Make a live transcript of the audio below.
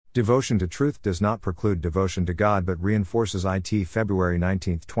Devotion to truth does not preclude devotion to God but reinforces it. February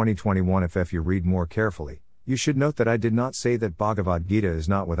 19, 2021. If you read more carefully, you should note that I did not say that Bhagavad Gita is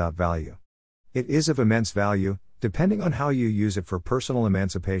not without value. It is of immense value, depending on how you use it for personal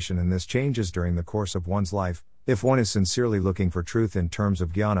emancipation, and this changes during the course of one's life, if one is sincerely looking for truth in terms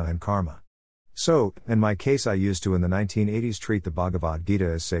of jnana and karma. So, in my case, I used to in the 1980s treat the Bhagavad Gita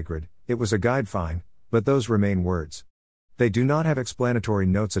as sacred. It was a guide, fine, but those remain words. They do not have explanatory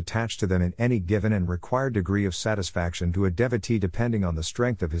notes attached to them in any given and required degree of satisfaction to a devotee depending on the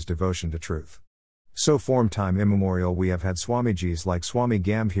strength of his devotion to truth. So from time immemorial we have had Swamijis like Swami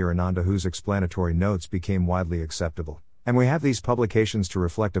Gambhirananda whose explanatory notes became widely acceptable, and we have these publications to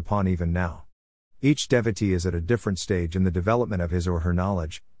reflect upon even now. Each devotee is at a different stage in the development of his or her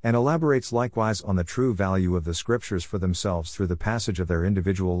knowledge, and elaborates likewise on the true value of the scriptures for themselves through the passage of their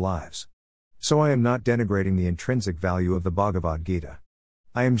individual lives. So I am not denigrating the intrinsic value of the Bhagavad Gita.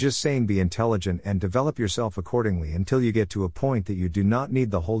 I am just saying be intelligent and develop yourself accordingly until you get to a point that you do not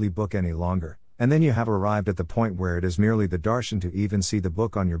need the holy book any longer, and then you have arrived at the point where it is merely the darshan to even see the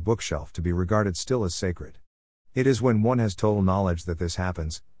book on your bookshelf to be regarded still as sacred. It is when one has total knowledge that this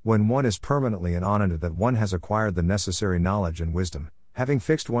happens, when one is permanently in ananda that one has acquired the necessary knowledge and wisdom, having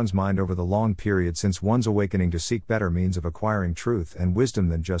fixed one's mind over the long period since one's awakening to seek better means of acquiring truth and wisdom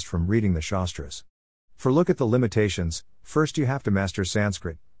than just from reading the Shastras. For look at the limitations. First you have to master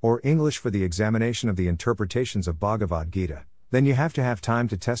Sanskrit, or English, for the examination of the interpretations of Bhagavad Gita. Then you have to have time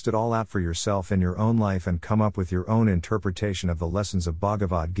to test it all out for yourself in your own life and come up with your own interpretation of the lessons of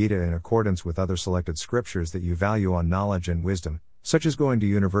Bhagavad Gita in accordance with other selected scriptures that you value on knowledge and wisdom, such as going to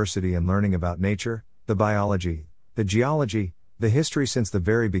university and learning about nature, the biology, the geology, the history since the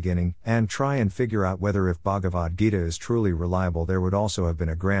very beginning, and try and figure out whether if Bhagavad Gita is truly reliable there would also have been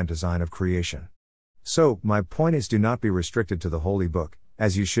a grand design of creation. So, my point is, do not be restricted to the holy book,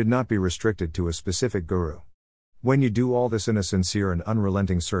 as you should not be restricted to a specific guru. When you do all this in a sincere and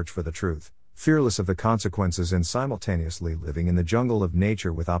unrelenting search for the truth, fearless of the consequences and simultaneously living in the jungle of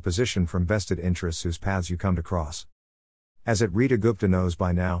nature with opposition from vested interests whose paths you come to cross. As Rita Gupta knows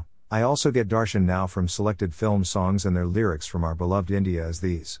by now, I also get darshan now from selected film songs and their lyrics from our beloved India as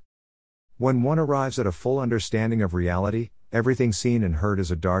these. When one arrives at a full understanding of reality, everything seen and heard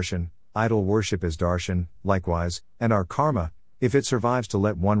is a darshan, idol worship is darshan, likewise, and our karma, if it survives to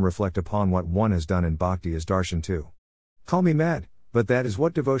let one reflect upon what one has done in bhakti, is darshan too. Call me mad, but that is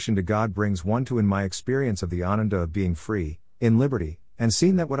what devotion to God brings one to in my experience of the ananda of being free, in liberty, and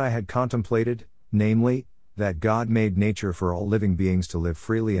seen that what I had contemplated, namely, that God made nature for all living beings to live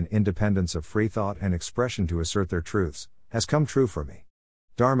freely in independence of free thought and expression to assert their truths, has come true for me.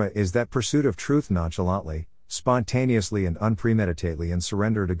 Dharma is that pursuit of truth nonchalantly, spontaneously and unpremeditatedly, and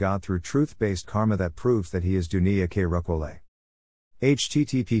surrender to God through truth-based karma that proves that He is Duniya ke Rakhwale.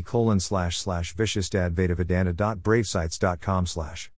 http://vishistadvaitavedanta.bravesites.com/